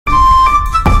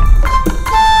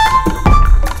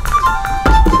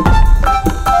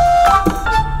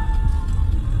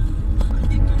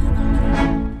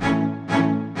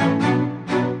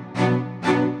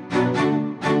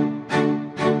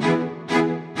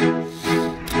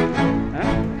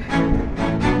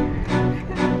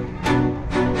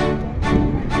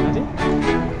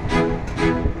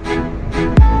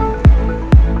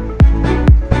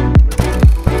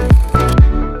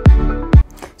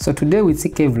So today with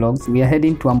CK Vlogs, we are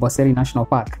heading to Amboseli National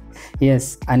Park.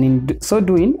 Yes, and in so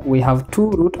doing, we have two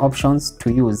route options to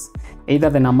use, either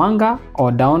the Namanga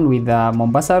or down with the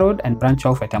Mombasa Road and branch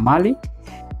off at Emali.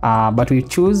 But we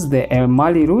choose the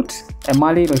Emali route,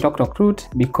 Emali-Loitoktok route,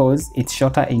 because it's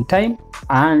shorter in time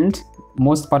and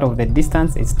most part of the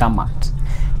distance is tarmacked,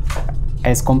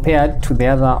 as compared to the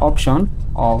other option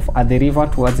of at the river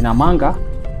towards Namanga,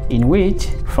 in which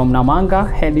from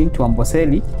Namanga heading to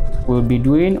Amboseli, we'll be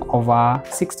doing over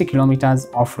 60 kilometers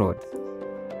off-road.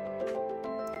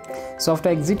 So after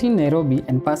exiting Nairobi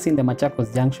and passing the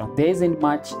Machakos Junction, there isn't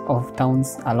much of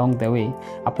towns along the way,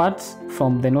 apart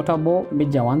from the notable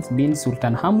major ones being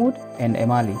Sultan Hamoud and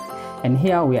Emali. And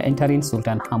here we are entering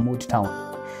Sultan Hamoud town.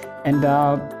 And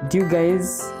do you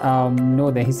guys know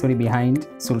the history behind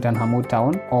Sultan Hamoud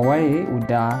town, or why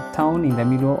would a town in the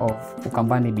middle of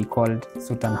Ukambani be called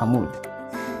Sultan Hamoud?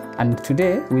 And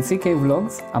today with CK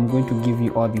Vlogs, I'm going to give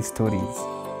you all these stories.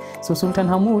 So Sultan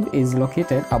Hamoud is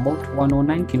located about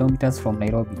 109 kilometers from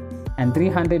Nairobi and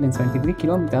 373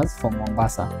 kilometers from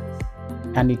Mombasa.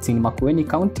 And it's in Makueni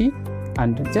County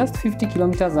and just 50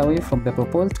 kilometers away from the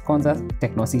proposed Konza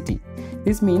Techno City.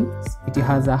 This means it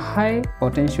has a high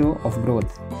potential of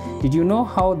growth. Did you know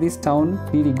how this town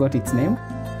really got its name?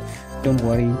 Don't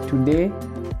worry, today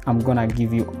I'm gonna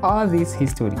give you all this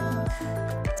history.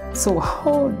 So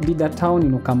how did a town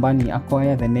in Ukambani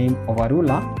acquire the name of a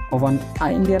ruler of an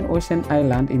Indian Ocean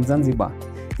island in Zanzibar?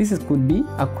 This could be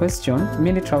a question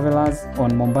many travelers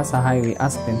on Mombasa Highway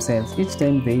ask themselves each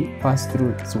time they pass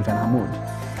through Sultan Hamoud.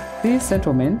 This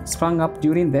settlement sprang up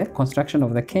during the construction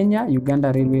of the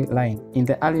Kenya-Uganda railway line in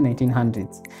the early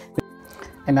 1900s.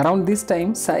 And around this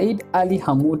time, Said Ali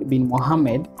Hamoud bin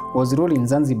Mohammed was ruling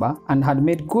Zanzibar and had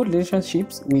made good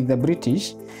relationships with the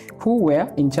British, who were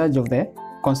in charge of the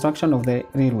construction of the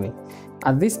railway.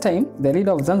 At this time, the leader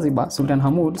of Zanzibar, Sultan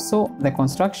Hamoud, saw the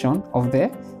construction of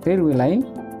the railway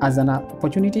line as an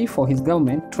opportunity for his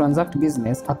government to transact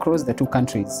business across the two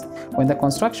countries. When the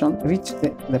construction reached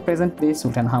the present-day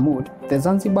Sultan Hamoud, the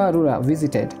Zanzibar ruler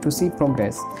visited to see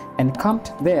progress and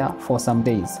camped there for some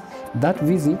days. That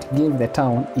visit gave the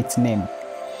town its name.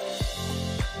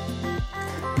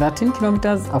 13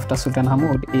 kilometers after Sultan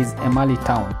Hamoud is Emali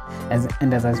town. As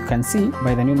you can see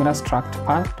by the numerous trucks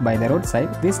parked by the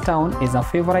roadside, this town is a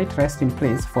favorite resting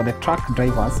place for the truck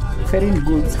drivers ferrying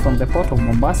goods from the port of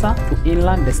Mombasa to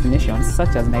inland destinations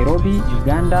such as Nairobi,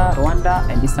 Uganda, Rwanda,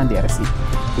 and Eastern DRC.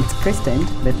 It's christened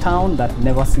the town that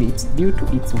never sleeps due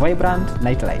to its vibrant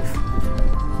nightlife.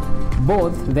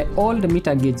 Both the old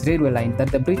meter gauge railway line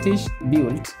that the British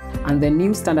built and the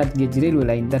new standard gauge railway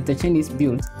line that the Chinese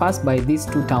built pass by these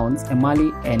two towns,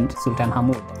 Emali and Sultan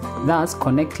Hamoud, thus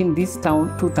connecting these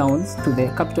two towns to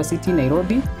the capital city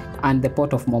Nairobi and the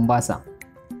port of Mombasa.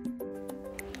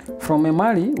 From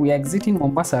Emali, we are exiting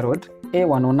Mombasa Road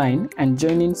A109 and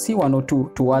joining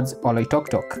C102 towards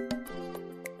Oloitoktok.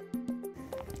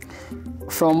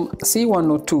 From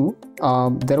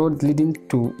C102, the road leading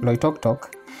to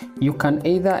Loitoktok, you can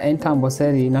either enter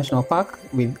Amboseli National Park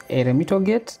with Eremito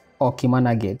Gate or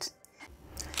Kimana Gate.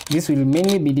 This will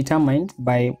mainly be determined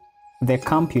by the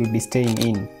camp you'll be staying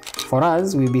in. For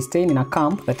us, we'll be staying in a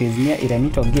camp that is near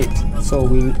Eremito Gate, so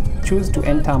we'll choose to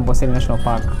enter Amboseli National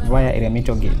Park via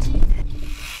Eremito Gate.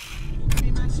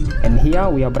 And here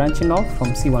we are branching off from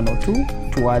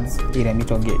C102 towards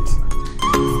Eremito Gate.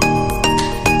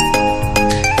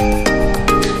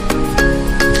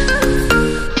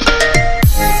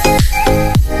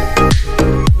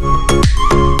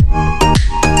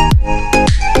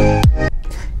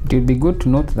 It would be good to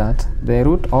note that the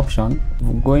route option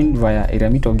going via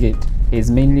Eremito Gate is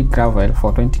mainly gravel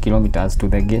for 20 kilometers to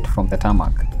the gate from the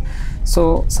tarmac.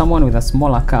 So someone with a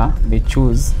smaller car may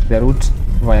choose the route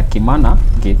via Kimana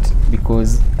Gate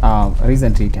because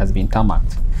recently it has been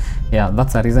tarmacked. Yeah,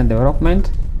 that's a recent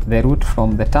development. The route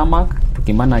from the tarmac to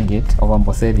Kimana Gate of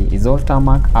Amboseli is all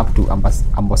tarmac up to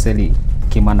Amboseli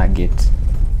Kimana Gate.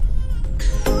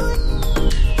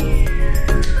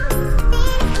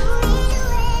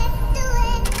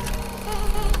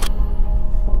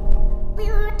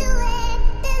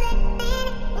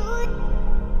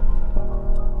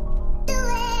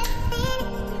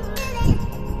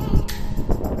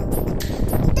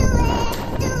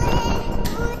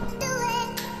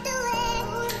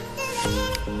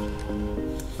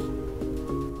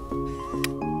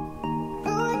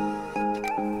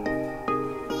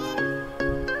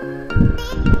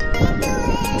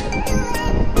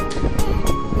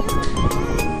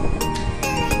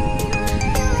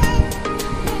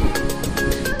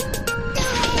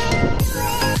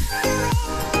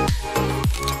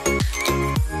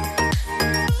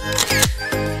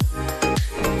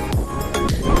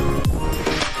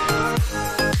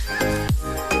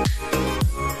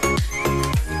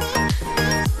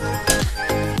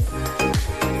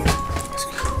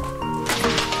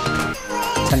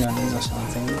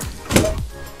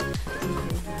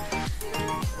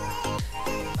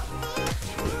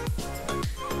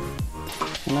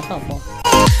 Inakaa poa.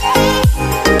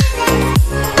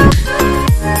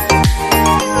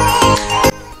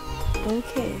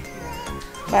 Okay.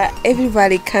 But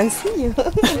everybody can see you.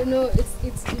 No,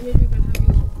 it's maybe you can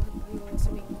have your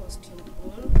swimming costume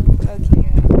on. Okay.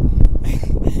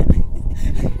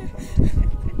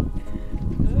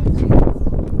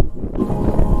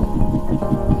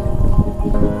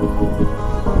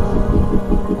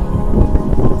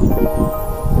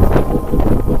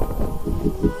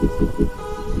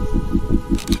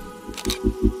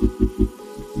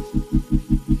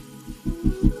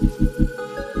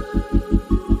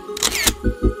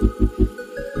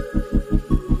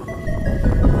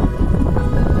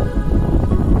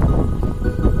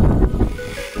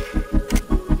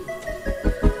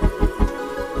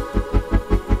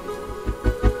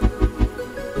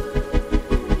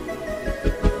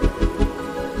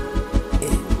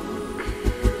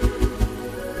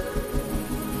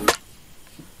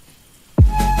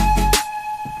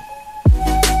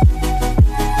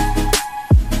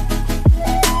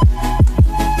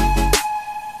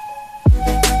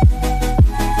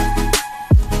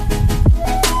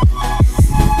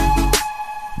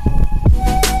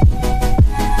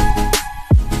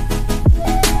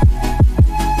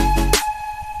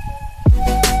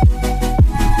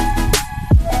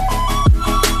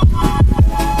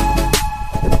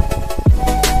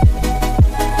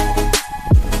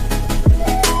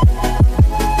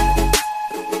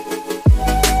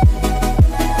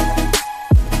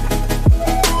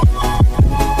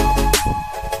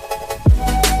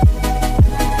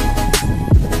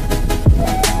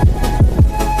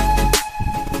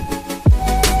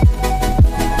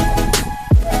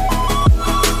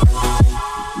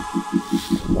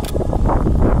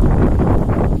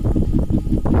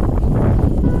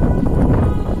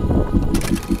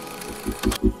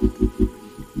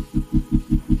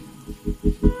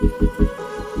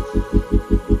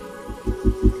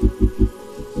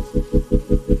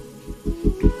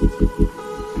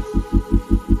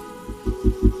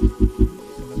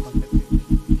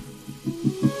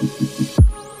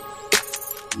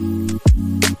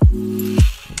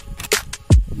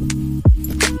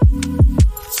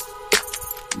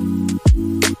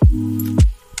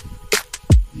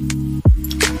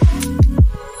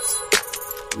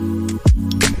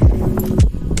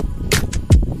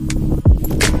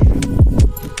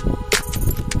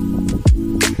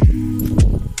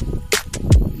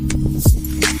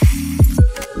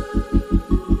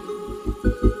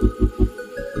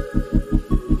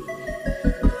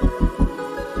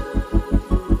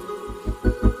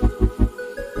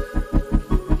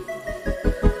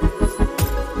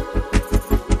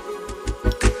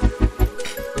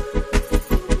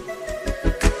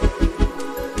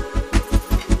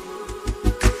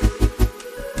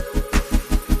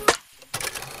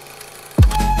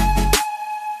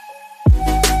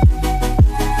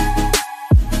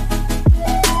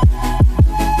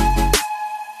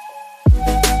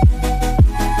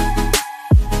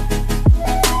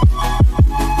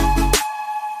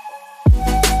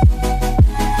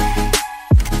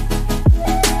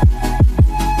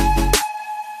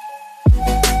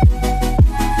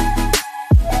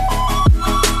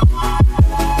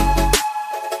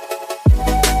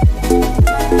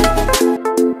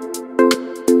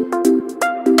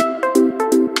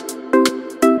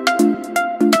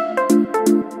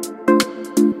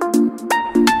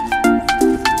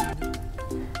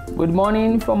 Good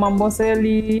morning from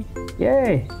Amboseli.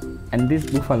 Yay! And this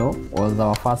buffalo was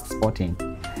our first spotting.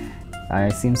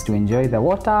 It seems to enjoy the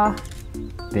water.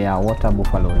 They are water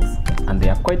buffaloes and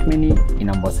there are quite many in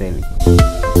Amboseli.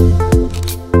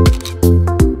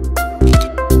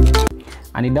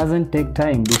 And it doesn't take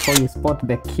time before you spot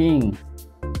the king.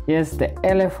 Yes, the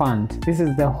elephant. This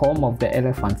is the home of the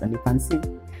elephants and you can see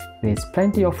there's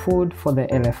plenty of food for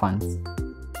the elephants.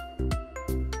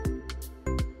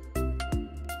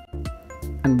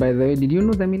 And by the way, did you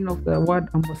know the meaning of the word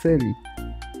Amboseli?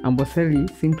 Amboseli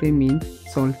simply means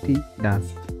salty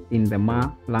dust in the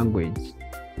Ma language.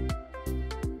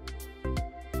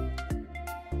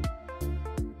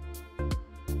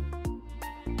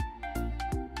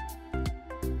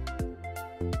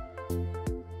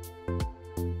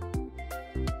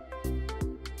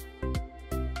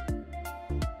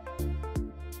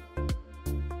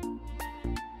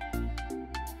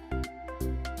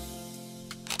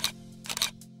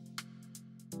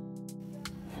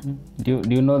 Do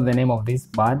you know the name of this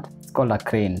bird? It's called a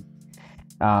crane.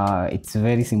 It's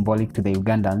very symbolic to the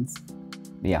Ugandans.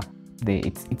 Yeah,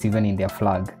 it's even in their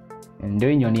flag.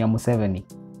 Ndio nyoni ya Museveni.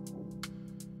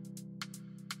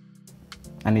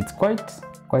 And it's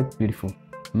quite beautiful.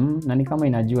 Na ni kama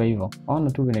inajua hivyo.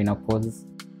 Ona tu vile ina pose.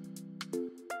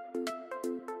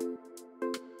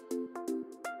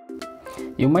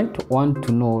 You might want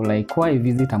to know like why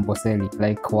visit Amboseli,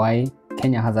 like why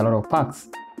Kenya has a lot of parks.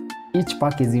 Each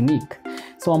park is unique.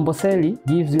 So Amboseli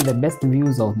gives you the best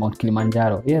views of Mount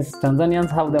Kilimanjaro. Yes, Tanzanians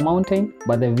have the mountain,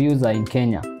 but the views are in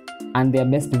Kenya. And their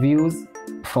best views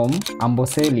from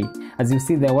Amboseli. As you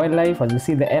see the wildlife, as you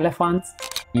see the elephants,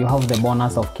 you have the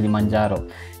bonus of Kilimanjaro.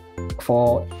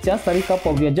 For just a recap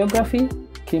of your geography,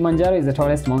 Kilimanjaro is the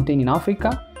tallest mountain in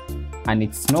Africa and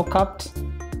it's snow-capped.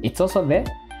 It's also the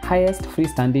highest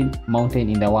freestanding mountain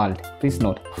in the world. Please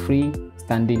note,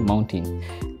 freestanding mountain.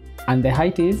 And the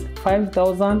height is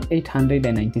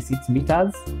 5,896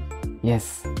 meters.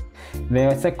 Yes.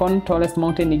 The second tallest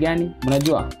mountain ni gani?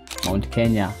 Mnajua? Mount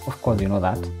Kenya. Of course you know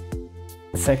that.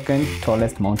 The second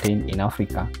tallest mountain in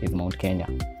Africa is Mount Kenya.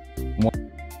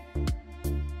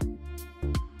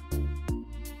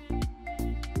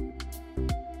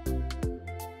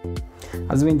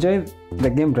 As we enjoy the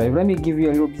game drive, let me give you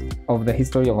a little bit of the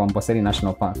history of Amboseli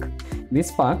National Park. This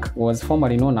park was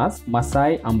formerly known as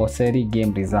Masai Amboseli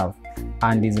Game Reserve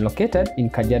and is located in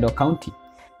Kajiado County.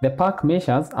 The park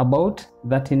measures about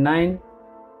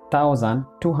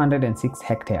 39,206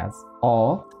 hectares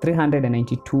or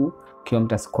 392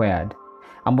 kilometers squared.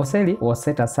 Amboseli was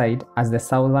set aside as the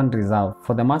Southern Reserve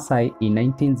for the Maasai in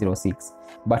 1906,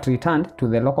 but returned to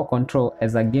the local control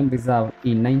as a game reserve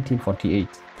in 1948.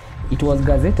 It was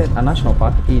gazetted a national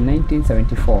park in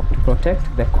 1974 to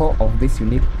protect the core of this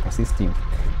unique ecosystem.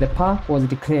 The park was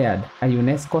declared a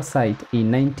UNESCO site in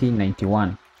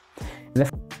 1991.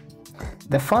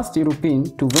 The first European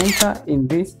to venture in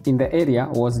the area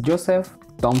was Joseph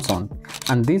Thomson,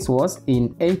 and this was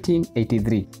in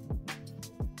 1883.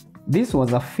 This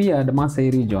was a feared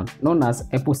Maasai region known as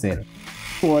Amboseli,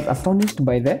 who was astonished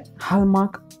by the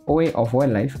hallmark way of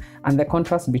wildlife and the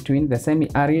contrast between the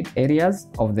semi-arid areas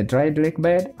of the dried lake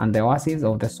bed and the oases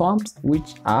of the swamps,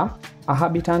 which are a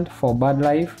habitat for bird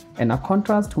life, and a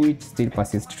contrast which still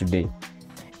persists today.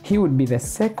 He would be the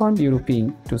second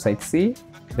European to sightsee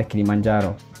the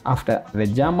Kilimanjaro after the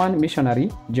German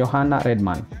missionary Johanna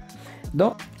Redman.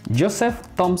 Though Joseph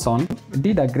Thomson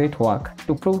did a great work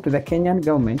to prove to the Kenyan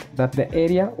government that the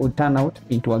area would turn out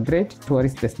into a great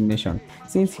tourist destination,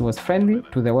 since he was friendly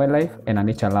to the wildlife and a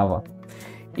nature lover.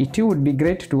 It would be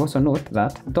great to also note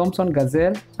that Thomson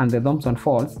Gazelle and the Thomson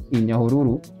Falls in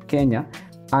Nyahururu, Kenya,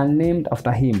 are named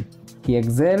after him. He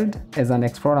excelled as an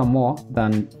explorer more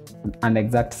than an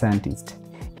exact scientist.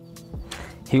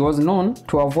 He was known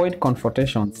to avoid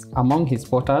confrontations among his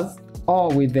spotters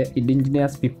or with the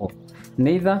indigenous people,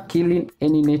 neither killing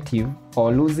any native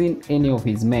or losing any of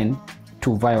his men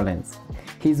to violence.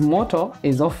 His motto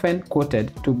is often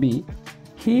quoted to be,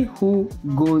 "He who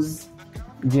goes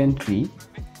gently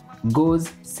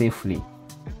goes safely.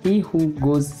 He who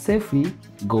goes safely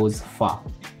goes far."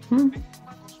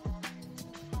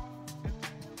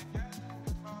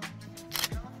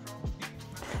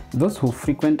 Those who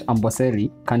frequent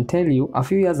Amboseli can tell you a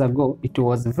few years ago it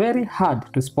was very hard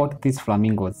to spot these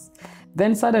flamingos.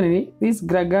 Then suddenly this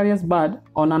gregarious bird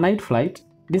on a night flight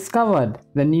discovered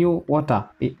the new water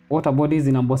bodies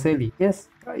in Amboseli. Yes,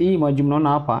 hii maji mnaona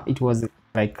hapa, it was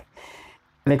like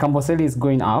Amboseli is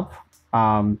going up.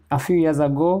 A few years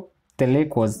ago the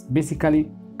lake was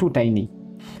basically too tiny,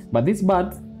 but these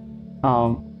birds,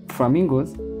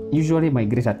 flamingos, usually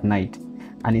migrate at night,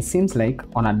 and it seems like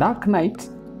on a dark night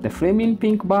the flaming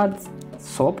pink birds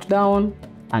swooped down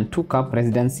and took up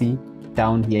residency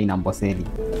down here in Amboseli.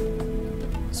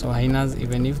 So hyenas,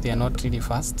 even if they are not really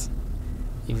fast,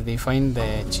 if they find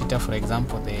the cheetah, for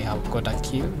example, they have got a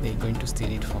kill, they're going to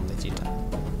steal it from the cheetah,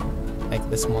 like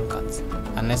the small cats,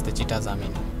 unless the cheetahs are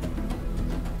mean.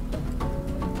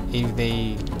 If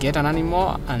they get an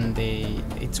animal and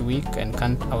it's weak and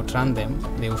can't outrun them,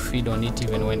 they will feed on it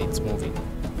even when it's moving.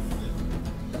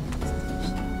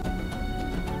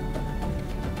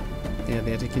 Yeah,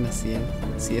 they are taking a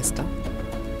siesta.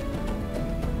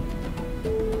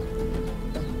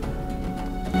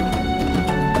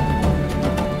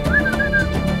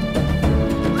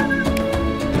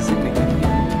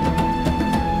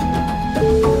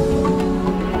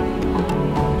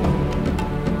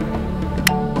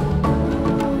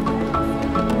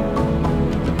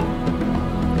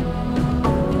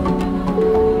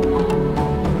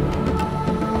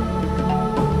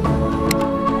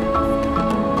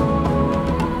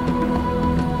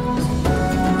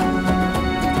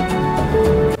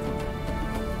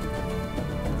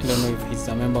 I don't know if he's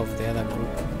a member of the other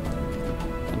group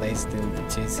and I still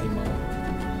chase him out.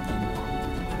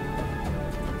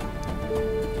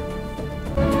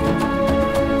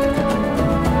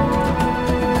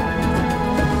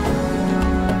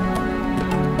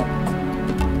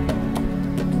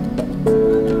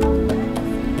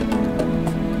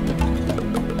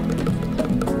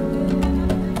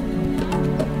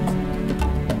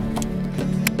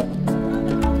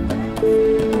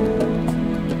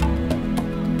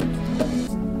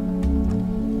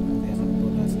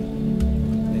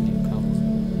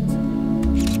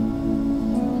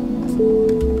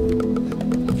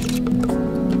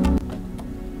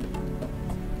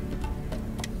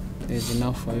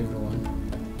 enough for everyone.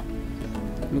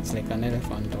 Looks like an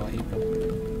elephant or a hippo.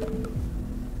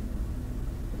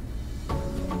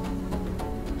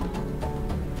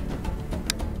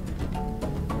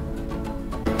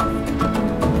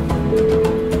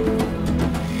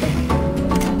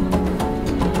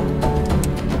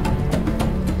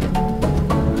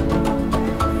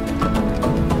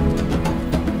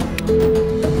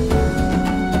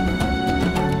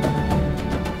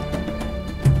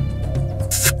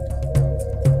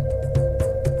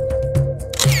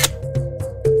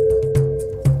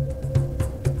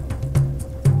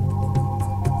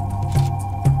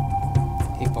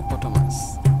 Hippopotamus.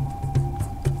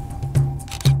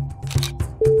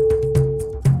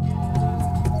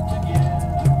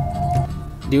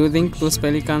 Do you think those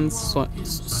pelicans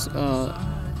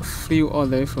flew all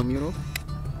the way from Europe?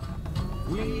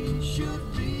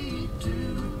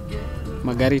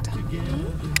 Margarita,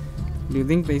 do you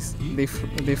think they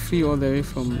flew all the way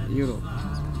from Europe?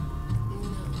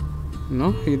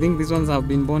 No? You think these ones have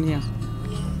been born here?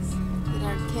 Yes, there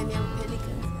are Kenyan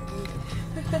pelicans.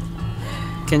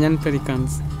 Kenyan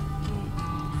pelicans.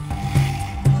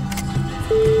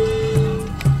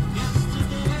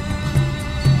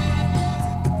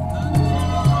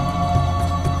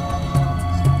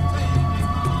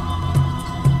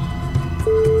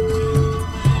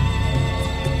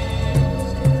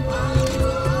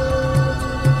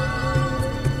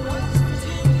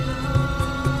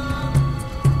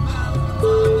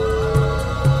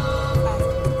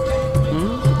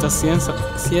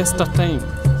 Siesta time.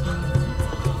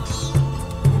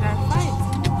 There are 5.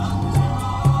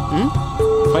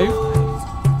 5?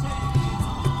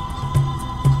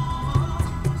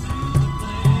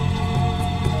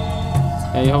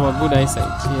 Yeah, you have a good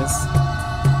eyesight, yes.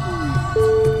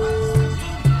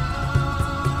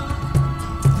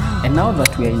 And now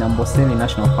that we are in Amboseli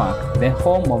National Park, the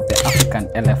home of the African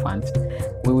elephant,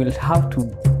 we will have to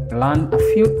learn a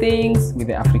few things with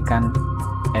the African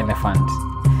elephant.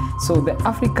 So the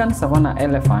African savanna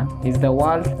elephant is the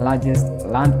world's largest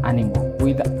land animal,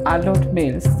 with adult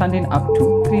males standing up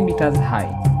to 3 meters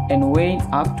high and weighing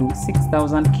up to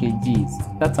 6,000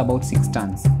 kgs. That's about 6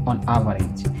 tons on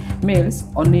average. Males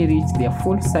only reach their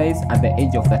full size at the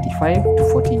age of 35 to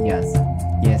 40 years.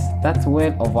 Yes, that's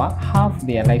well over half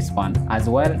their lifespan, as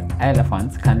wild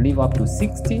elephants can live up to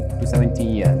 60 to 70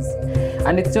 years.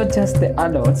 And it's not just the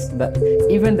adults, that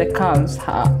even the calves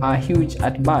are huge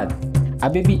at birth. A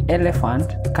baby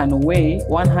elephant can weigh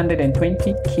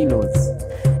 120 kilos.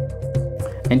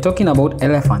 And talking about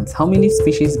elephants, how many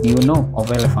species do you know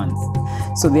of elephants?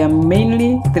 So there are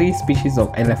mainly 3 species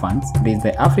of elephants. There's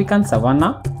the African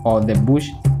savanna or the bush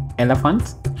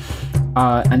elephant,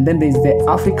 and then there's the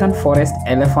African forest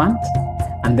elephant,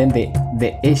 and then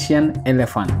the Asian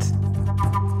elephant.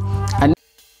 And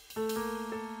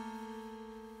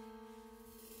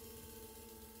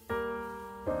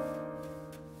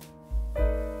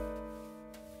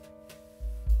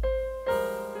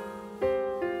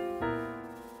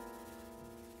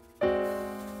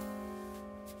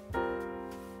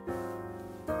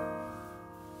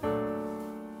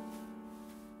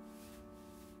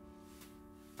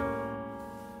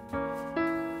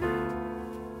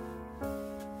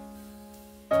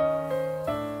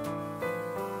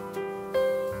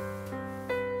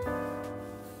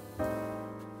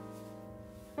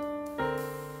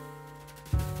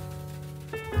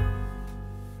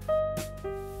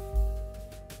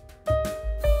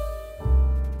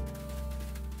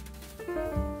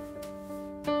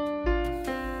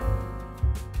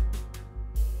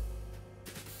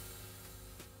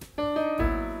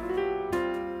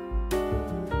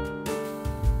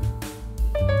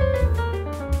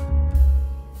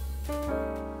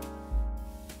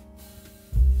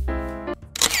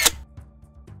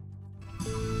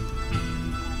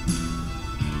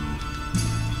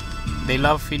they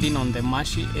love feeding on the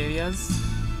marshy areas,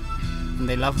 and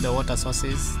they love the water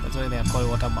sources. That's why they are called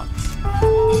water bugs.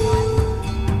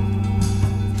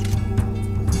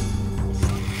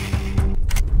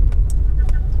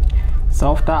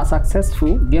 So after a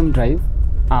successful game drive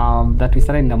that we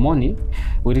started in the morning,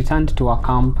 we returned to our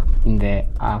camp in the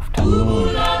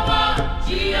afternoon.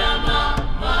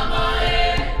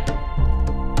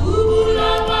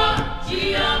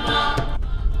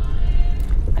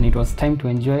 And it was time to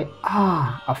enjoy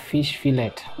a fish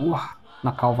fillet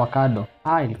na ka avocado.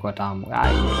 Ilikuwa tamu.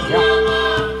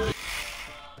 Yeah.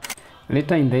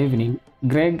 Later in the evening,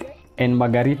 Greg and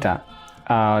Margarita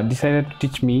decided to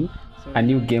teach me a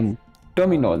new game,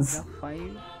 dominoes.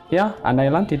 Yeah, and I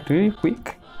learned it really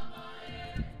quick.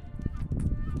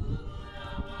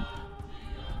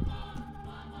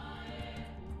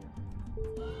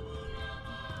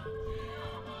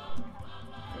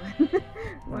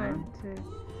 1, 2, 3,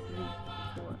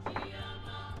 4,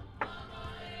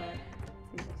 5,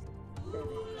 6, 7.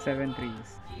 7 trees.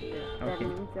 That Okay.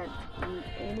 means that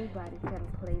anybody can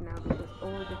play now because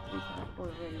all the trees are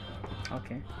already there.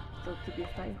 Okay. So to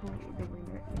decide who the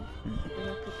winner is, we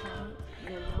have to count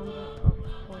the number of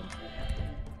points we have to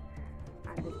make.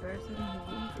 And the person who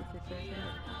wins is the person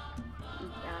that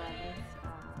has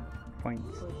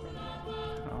Points. points.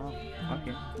 Oh,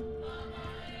 okay.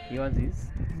 Yours is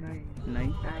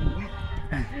 9.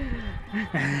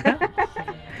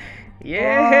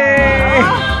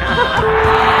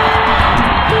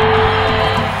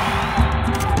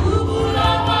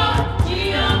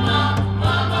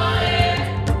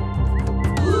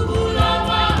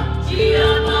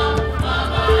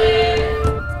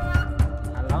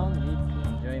 Allow me to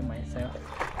enjoy myself.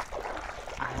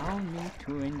 Allow me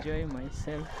to enjoy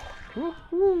myself.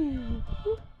 Woohoo!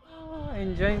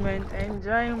 Enjoyment.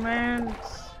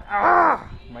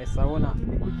 My sauna.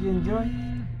 Kujienjoy.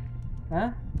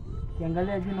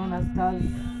 Kiangalia juu naona stars.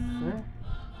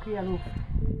 Clear roof.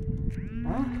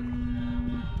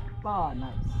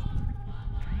 Nice.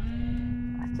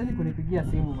 Achani kunipigia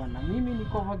simu bana. Mimi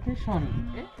niko vacation.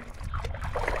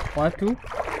 Watu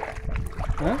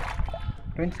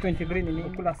 2023 ni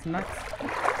kula snacks.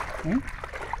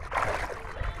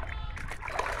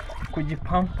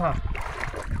 Kujipampa.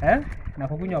 Na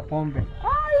kukunywa pombe.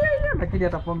 Lakini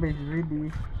hata pombe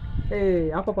izidi.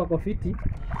 Hapa pako fiti.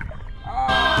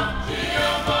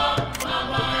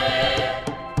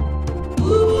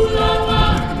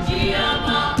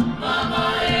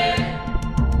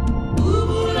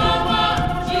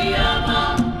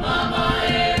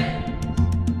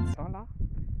 Solar,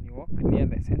 you walk near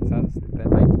the sensors, the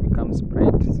light becomes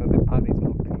bright, so the path is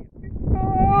more clear.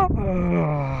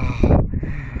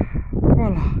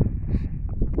 Voila.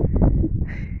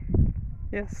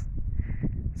 Yes,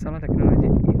 solar technology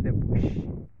in the bush.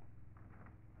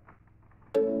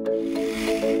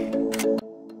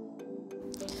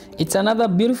 It's another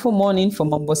beautiful morning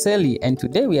from Amboseli, and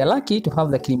today we are lucky to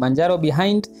have the Kilimanjaro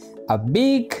behind a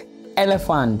big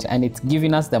elephant, and it's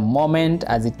giving us the moment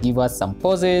as it gives us some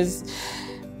poses.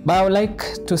 But I would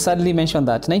like to sadly mention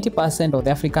that 90% of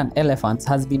the African elephants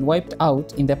has been wiped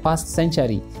out in the past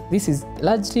century. This is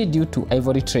largely due to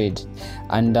ivory trade,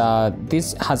 and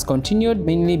this has continued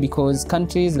mainly because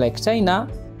countries like China,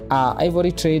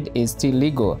 ivory trade is still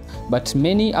legal, but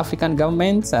many African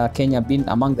governments, Kenya being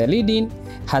among the leading,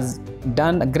 has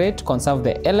done great to conserve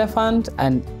the elephant,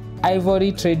 and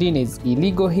ivory trading is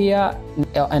illegal here,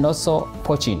 and also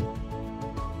poaching.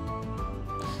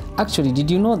 Actually, did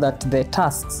you know that the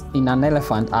tusks in an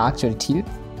elephant are actually teeth?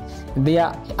 They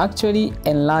are actually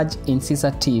enlarged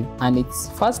incisor teeth, and it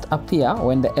first appear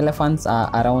when the elephants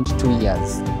are around 2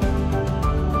 years.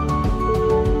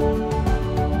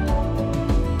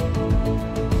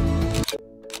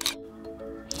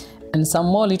 And some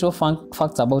more little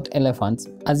facts about elephants.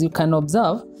 As you can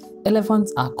observe,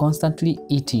 elephants are constantly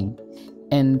eating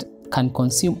and can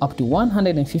consume up to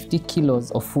 150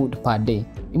 kilos of food per day.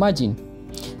 Imagine.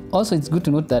 Also, it's good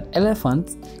to note that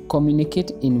elephants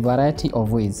communicate in a variety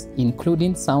of ways,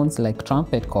 including sounds like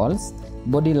trumpet calls,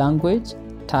 body language,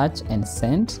 touch, and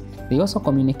scent. They also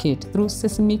communicate through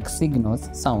seismic signals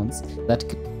sounds that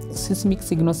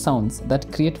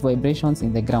create vibrations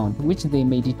in the ground, which they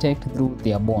may detect through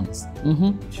their bones.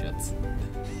 Shots.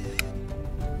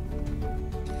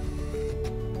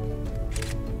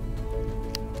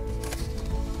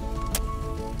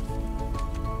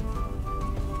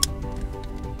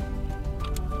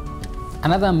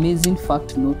 Another amazing fact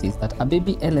to note is that a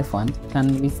baby elephant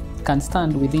can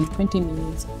stand within 20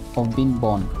 minutes of being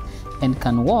born and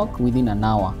can walk within an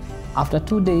hour. After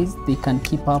 2 days, they can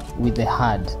keep up with the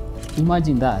herd.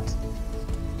 Imagine that.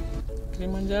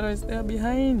 Kilimanjaro is there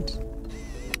behind.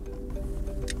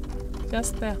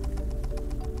 Just there.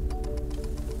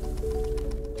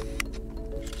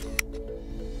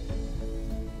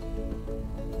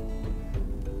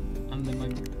 And the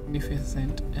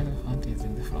magnificent elephant is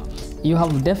in the front. You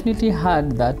have definitely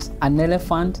heard that an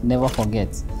elephant never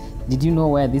forgets. Did you know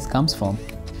where this comes from?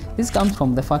 This comes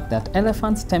from the fact that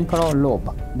elephant's temporal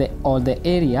lobe, the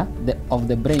area of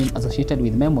the brain associated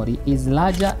with memory, is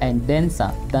larger and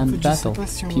denser than that of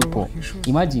people.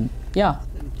 Imagine,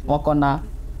 wako na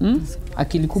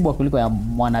akili kubwa kuliko ya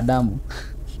mwanadamu.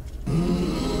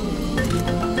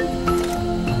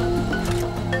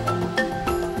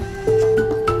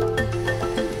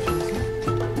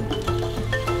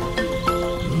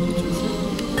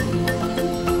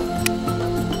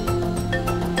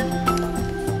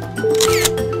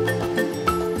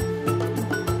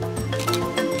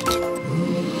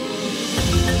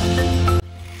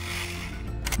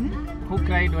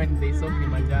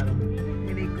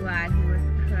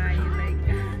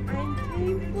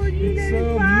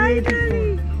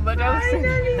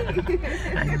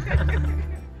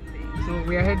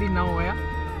 heading now where?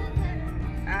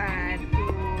 To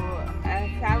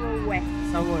Savo West.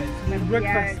 Savo West. But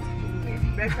Breakfast. Yes,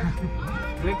 breakfast.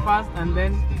 Breakfast and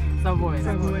then Savo West.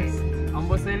 Savo West.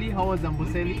 Amboseli, how was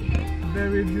Amboseli?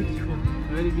 Very beautiful.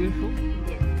 Very beautiful.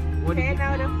 Yes. What did 10 you-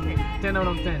 out of 10. 10 out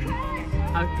of 10. Yes.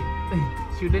 Okay.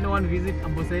 Should anyone visit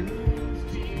Amboseli?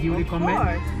 Do you Of recommend?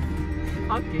 course.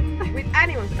 Okay. With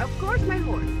animals. Of course, my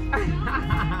horse.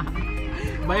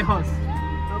 By horse.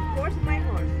 Of course, my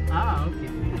horse. Ah, okay.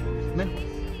 My horse.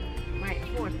 My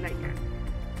horse, like that.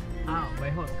 Ah, my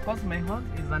horse. Cause my horse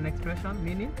is an expression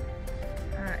meaning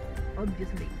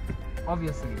Obviously.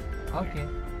 obviously. Okay.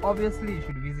 Obviously, you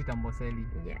should visit Amboseli.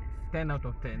 Yes. 10 out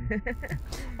of 10.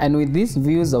 And with these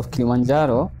views of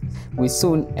Kilimanjaro, we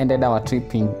soon ended our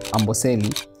trip in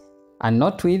Amboseli, and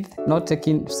not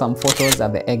taking some photos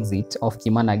at the exit of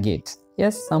Kimana Gate.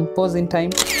 Yes, some posing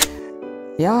time.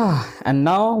 Yeah, and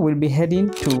now we'll be heading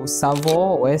to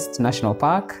Savo West National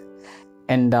Park,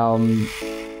 and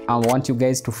I want you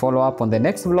guys to follow up on the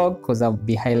next vlog because I'll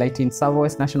be highlighting Savo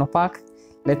West National Park.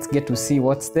 Let's get to see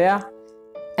what's there,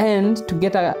 and to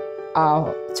get a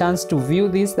chance to view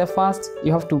this the first,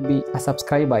 you have to be a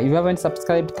subscriber. If you haven't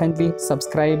subscribed, kindly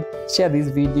subscribe, share this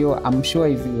video. I'm sure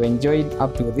if you enjoyed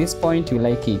up to this point, you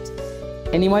like it.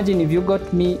 And imagine if you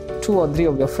got me 2 or 3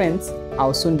 of your friends,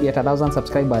 I'll soon be at 1,000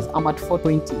 subscribers. I'm at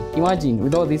 420. Imagine,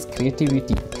 with all this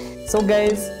creativity. So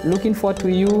guys, looking forward to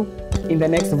you in the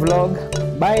next vlog.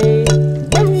 Bye.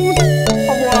 Bye.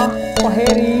 Au revoir.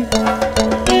 Kwaheri.